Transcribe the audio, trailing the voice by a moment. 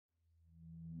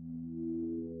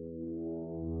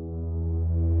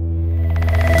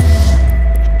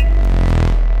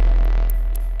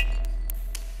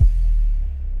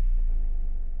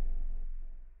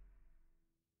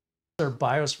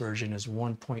BIOS version is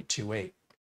 1.28.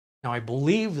 Now, I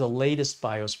believe the latest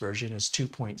BIOS version is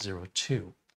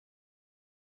 2.02.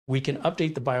 We can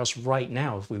update the BIOS right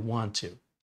now if we want to.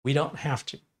 We don't have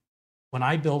to. When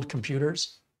I build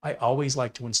computers, I always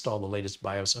like to install the latest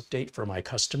BIOS update for my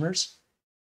customers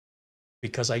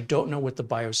because I don't know what the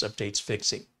BIOS update's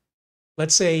fixing.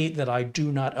 Let's say that I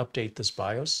do not update this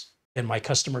BIOS and my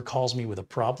customer calls me with a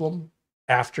problem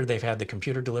after they've had the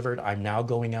computer delivered. I'm now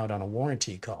going out on a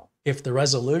warranty call. If the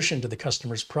resolution to the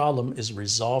customer's problem is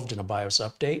resolved in a BIOS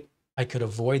update, I could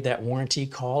avoid that warranty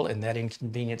call and that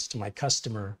inconvenience to my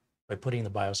customer by putting the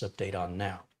BIOS update on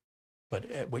now. But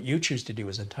what you choose to do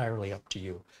is entirely up to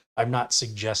you. I'm not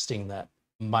suggesting that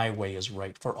my way is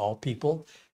right for all people.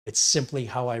 It's simply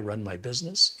how I run my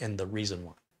business, and the reason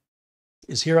why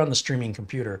is here on the streaming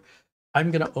computer. I'm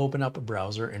going to open up a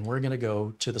browser and we're going to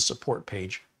go to the support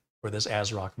page for this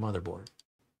ASRock motherboard.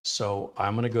 So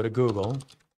I'm going to go to Google.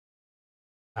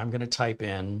 I'm going to type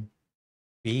in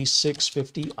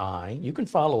B650I. You can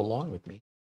follow along with me.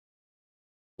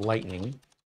 Lightning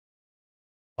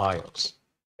BIOS.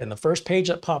 And the first page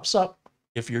that pops up,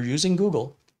 if you're using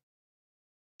Google,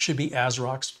 should be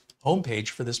ASRock's homepage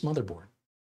for this motherboard.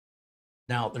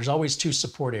 Now, there's always two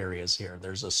support areas here.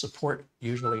 There's a support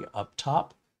usually up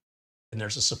top, and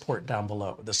there's a support down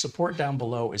below. The support down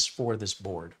below is for this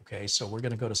board, okay? So we're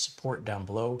going to go to support down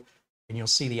below, and you'll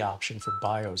see the option for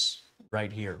BIOS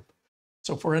right here.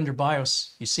 So if we're under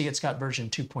BIOS, you see it's got version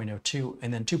 2.02,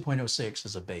 and then 2.06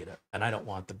 is a beta, and I don't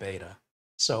want the beta.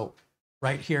 So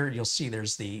right here, you'll see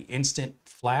there's the instant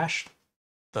flash,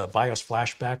 the BIOS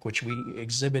flashback, which we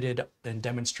exhibited and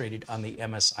demonstrated on the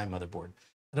MSI motherboard.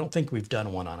 I don't think we've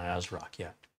done one on ASRock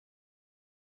yet.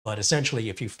 But essentially,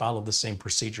 if you follow the same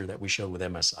procedure that we showed with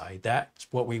MSI, that's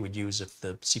what we would use if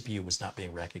the CPU was not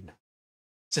being recognized.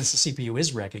 Since the CPU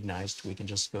is recognized, we can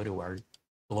just go to our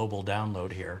global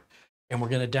download here, and we're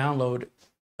going to download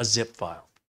a zip file.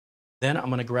 Then I'm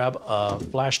going to grab a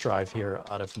flash drive here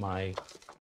out of my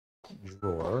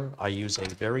drawer. I use a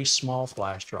very small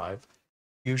flash drive,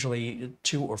 usually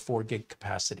 2 or 4 gig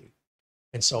capacity.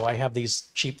 And so I have these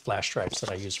cheap flash drives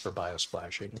that I use for BIOS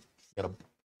flashing. Got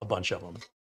a bunch of them.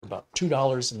 About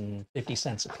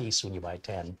 $2.50 a piece when you buy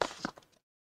 10.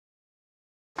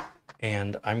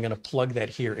 And I'm going to plug that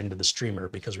here into the streamer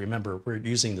because remember, we're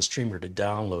using the streamer to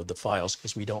download the files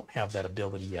because we don't have that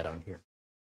ability yet on here.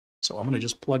 So I'm going to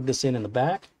just plug this in the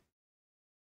back.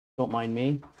 Don't mind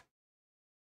me.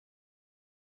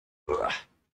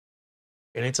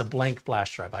 And it's a blank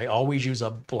flash drive. I always use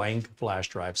a blank flash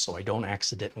drive so I don't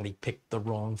accidentally pick the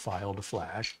wrong file to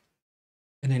flash.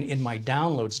 And then in my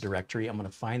downloads directory, I'm going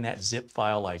to find that zip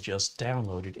file I just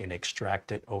downloaded and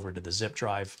extract it over to the zip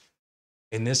drive.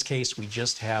 In this case, we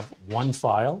just have one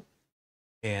file,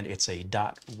 and it's a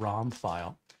 .rom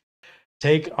file.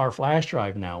 Take our flash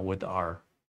drive now with our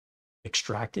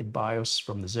extracted BIOS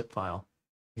from the zip file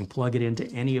and plug it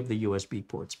into any of the USB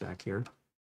ports back here.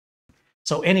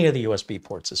 So any of the USB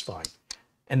ports is fine.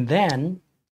 And then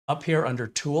up here under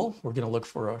Tool, we're going to look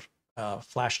for a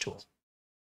flash tool.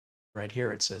 Right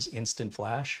here it says Instant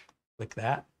Flash. Click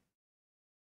that.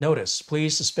 Notice,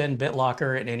 please suspend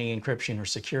BitLocker and any encryption or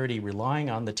security relying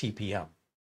on the TPM.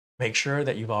 Make sure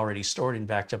that you've already stored and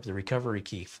backed up the recovery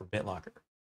key for BitLocker.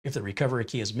 If the recovery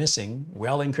key is missing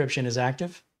while encryption is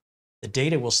active, the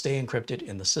data will stay encrypted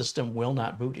and the system will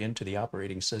not boot into the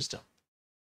operating system.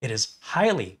 It is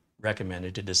highly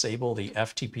recommended to disable the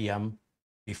FTPM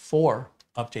before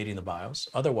updating the BIOS.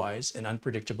 Otherwise, an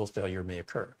unpredictable failure may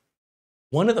occur.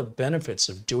 One of the benefits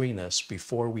of doing this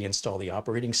before we install the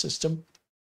operating system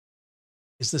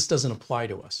is this doesn't apply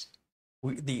to us.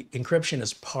 The encryption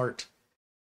is part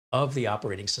of the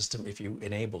operating system if you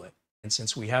enable it. And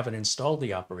since we haven't installed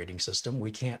the operating system,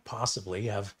 we can't possibly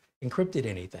have encrypted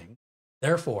anything.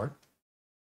 Therefore,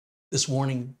 this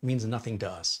warning means nothing to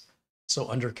us. So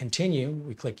under Continue,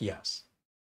 we click Yes.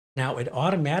 Now it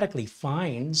automatically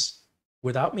finds,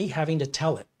 without me having to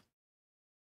tell it,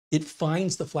 it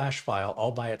finds the flash file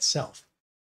all by itself.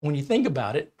 When you think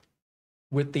about it,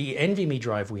 with the NVMe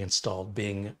drive we installed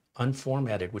being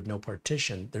unformatted with no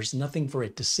partition, there's nothing for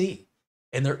it to see.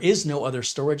 And there is no other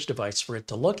storage device for it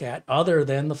to look at other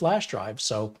than the flash drive.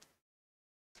 So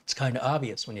it's kind of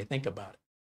obvious when you think about it.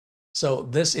 So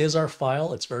this is our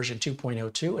file. It's version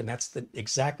 2.02, and that's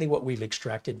exactly what we've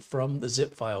extracted from the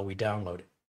zip file we downloaded.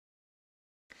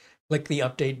 Click the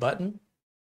Update button.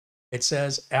 It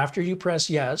says, after you press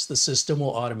yes, the system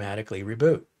will automatically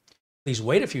reboot. Please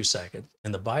wait a few seconds,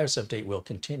 and the BIOS update will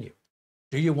continue.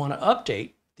 Do you want to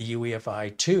update the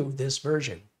UEFI to this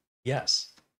version?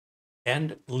 Yes.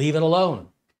 And leave it alone.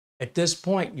 At this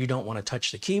point, you don't want to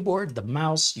touch the keyboard, the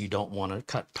mouse, you don't want to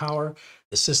cut power.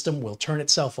 The system will turn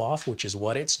itself off, which is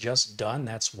what it's just done.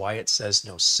 That's why it says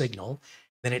no signal.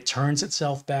 Then it turns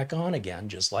itself back on again,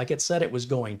 just like it said it was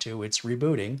going to. It's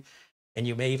rebooting. And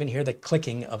you may even hear the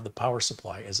clicking of the power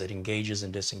supply as it engages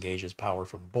and disengages power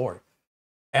from the board.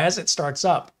 As it starts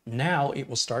up, now it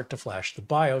will start to flash the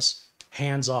BIOS.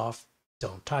 Hands off,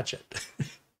 don't touch it.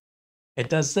 It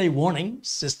does say, warning,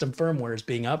 system firmware is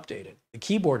being updated. The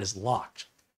keyboard is locked.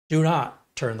 Do not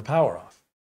turn the power off.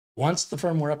 Once the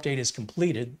firmware update is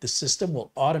completed, the system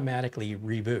will automatically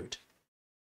reboot.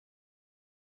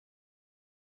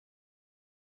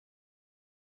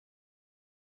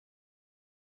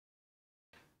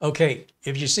 Okay,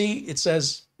 if you see it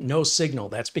says no signal,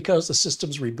 that's because the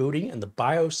system's rebooting and the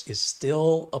BIOS is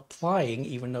still applying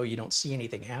even though you don't see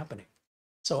anything happening.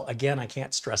 So again, I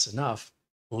can't stress enough,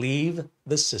 leave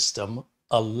the system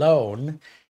alone.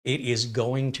 It is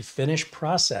going to finish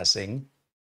processing,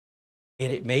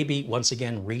 and it may be, once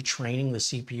again, retraining the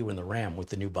CPU and the RAM with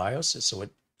the new BIOS. So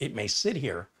it may sit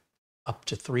here up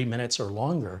to 3 minutes or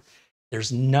longer.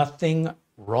 There's nothing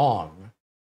wrong.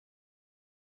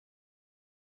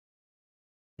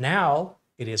 Now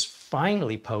it is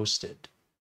finally posted,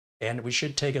 and we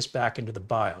should take us back into the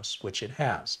BIOS, which it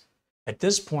has. At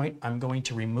this point, I'm going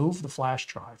to remove the flash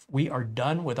drive. We are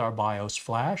done with our BIOS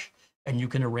flash, and you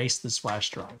can erase this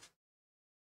flash drive.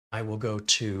 I will go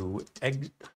to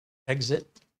exit.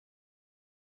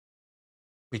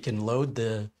 We can load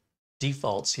the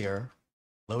defaults here,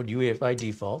 load UEFI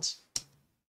defaults,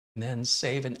 and then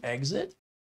save and exit.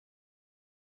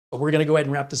 But we're going to go ahead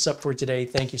and wrap this up for today.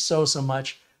 Thank you so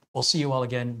much. We'll see you all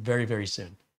again very, very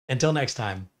soon. Until next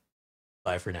time,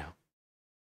 bye for now.